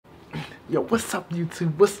Yo, what's up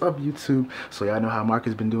YouTube? What's up YouTube? So y'all know how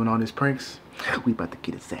Marcus been doing all his pranks? We about to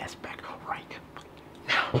get his ass back right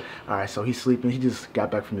now. Alright, so he's sleeping. He just got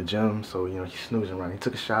back from the gym, so you know he's snoozing right now. He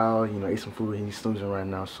took a shower, you know, ate some food, and he's snoozing right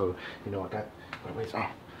now. So, you know, I got the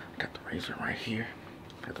razor right here.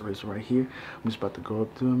 Got the razor right here. I'm just about to go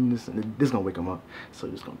up to him. This is gonna wake him up. So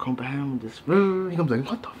just gonna comb him, just he comes like,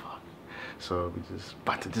 what the fuck? So we just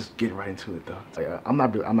about to just get right into it though. I'm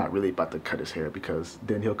not really about to cut his hair because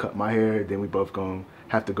then he'll cut my hair. Then we both gonna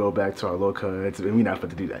have to go back to our low cuts, and we're not about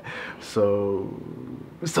to do that. So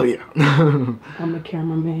yeah. I'm the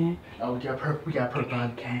cameraman. Oh, we got perp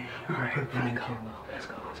on cam. All right, let's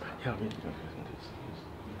go. Yo,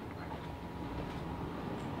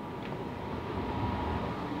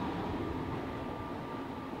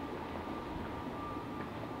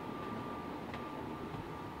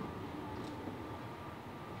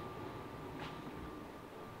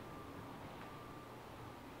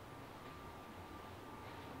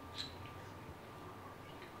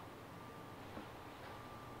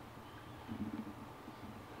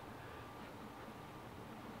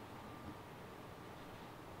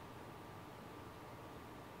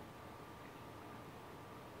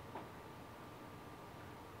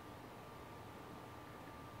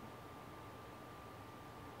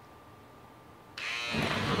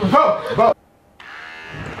 Bro.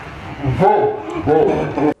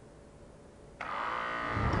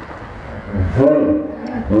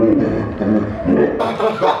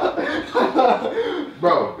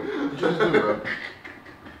 Bro, what you just do, bro?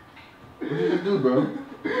 What you just do, bro?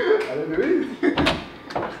 I didn't do anything.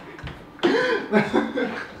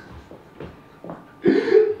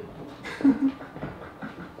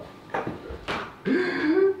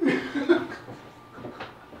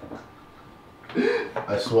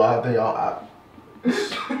 I swear,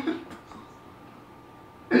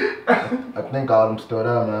 I think all them stood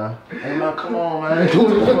up, man. Hey, man, come on, man. Do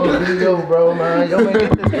this for a video, bro, man. Yo, man,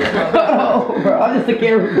 get this shit, bro. Bro, I'm just a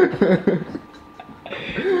camera.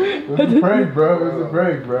 It's a break, bro. It's a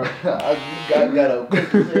break, bro. You gotta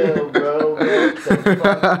quick as hell, bro.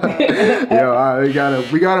 Yo, all right,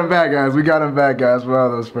 we got him back, guys. We got him back, guys, for all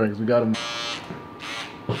those pranks. We got him.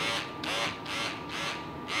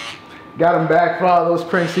 Got him back for all those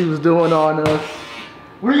pranks he was doing on us.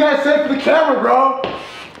 What do you guys say for the camera, bro?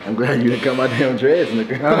 I'm glad you didn't cut my damn dreads,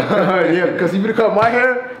 nigga. Yeah, because he would have cut my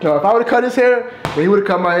hair. No, if I would have cut his hair, then he would have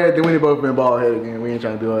cut my hair, then we'd have both been bald headed again. We ain't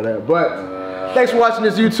trying to do all that. But thanks for watching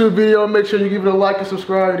this YouTube video. Make sure you give it a like and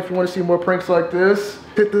subscribe if you want to see more pranks like this.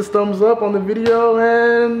 Hit this thumbs up on the video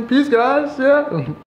and peace, guys. Yeah.